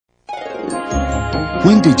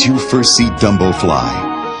When did you first see Dumbo fly?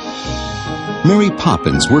 Mary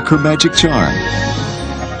Poppins work her magic charm?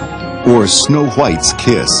 Or Snow White's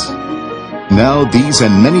kiss? Now these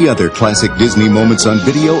and many other classic Disney moments on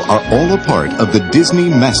video are all a part of the Disney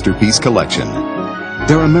Masterpiece Collection.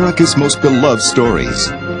 They're America's most beloved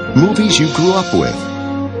stories, movies you grew up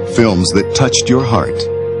with, films that touched your heart.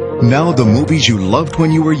 Now the movies you loved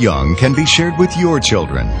when you were young can be shared with your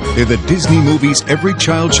children. They're the Disney movies every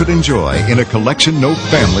child should enjoy in a collection no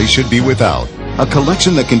family should be without. A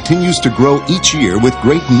collection that continues to grow each year with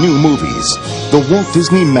great new movies. The Walt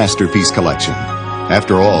Disney Masterpiece Collection.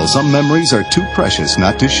 After all, some memories are too precious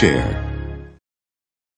not to share.